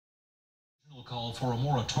Call for a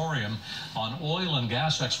moratorium on oil and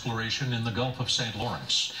gas exploration in the Gulf of St.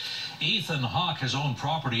 Lawrence. Ethan Hawke has owned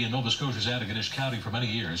property in Nova Scotia's Antigonish County for many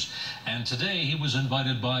years, and today he was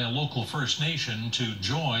invited by a local First Nation to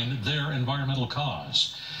join their environmental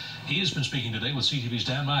cause. He has been speaking today with CTV's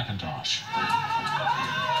Dan McIntosh.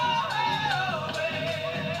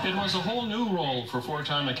 It was a whole new role for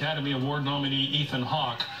four-time Academy Award nominee Ethan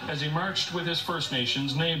Hawke as he marched with his First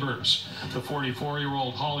Nations neighbors. The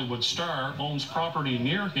 44-year-old Hollywood star owns property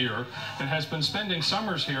near here and has been spending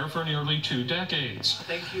summers here for nearly 2 decades.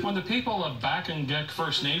 When the people of Bakangek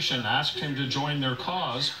First Nation asked him to join their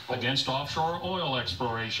cause against offshore oil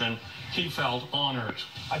exploration, he felt honored.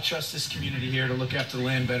 I trust this community here to look after the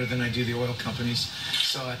land better than I do the oil companies,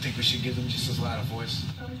 so I think we should give them just as loud a voice.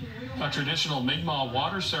 A traditional Mi'kmaq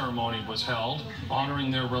water ceremony was held, honoring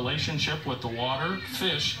their relationship with the water,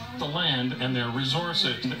 fish, the land, and their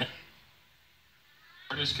resources.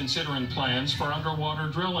 Is considering plans for underwater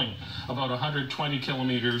drilling about 120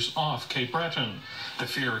 kilometers off Cape Breton. The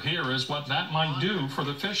fear here is what that might do for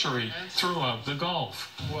the fishery throughout the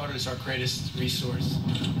Gulf. Water is our greatest resource.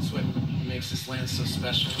 It's what makes this land so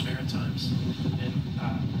special in the Maritimes. And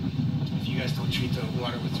if you guys don't treat the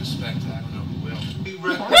water with respect, I don't know who will.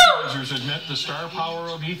 Organizers admit the star power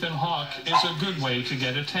of Ethan Hawke is a good way to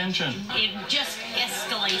get attention. It just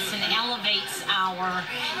escalates and elevates our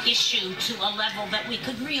issue to a level that we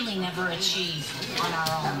could really never achieve on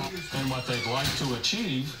our own. And what they'd like to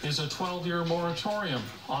achieve is a 12-year moratorium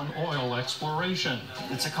on oil exploration.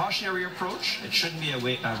 It's a cautionary approach. It shouldn't be a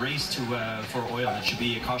race for oil. It should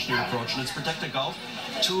be a cautionary approach. Let's protect the Gulf.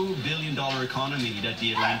 $2 billion economy that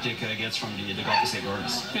the Atlantic gets from the Gulf of St.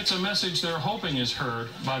 Lawrence. It's a message they're hoping is heard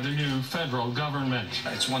by the new federal government.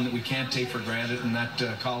 It's one that we can't take for granted, and that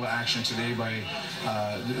call to action today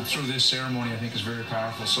through this ceremony I think is very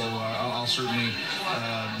powerful. So I'll certainly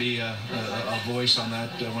be a voice on that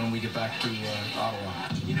when we get back to Ottawa.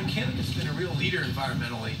 You know, Canada's been a real leader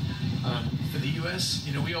environmentally. For the U.S.,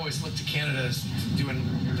 you know, we always look to Canada as doing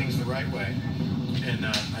things the right way, and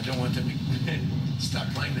I don't want them to stop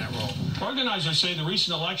playing that role. Organizers say the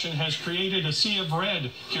recent election has created a sea of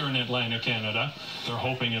red here in Atlantic Canada. They're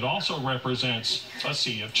hoping it also represents a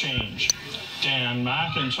sea of change. Dan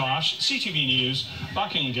McIntosh, CTV News,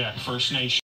 Bakangek First Nation.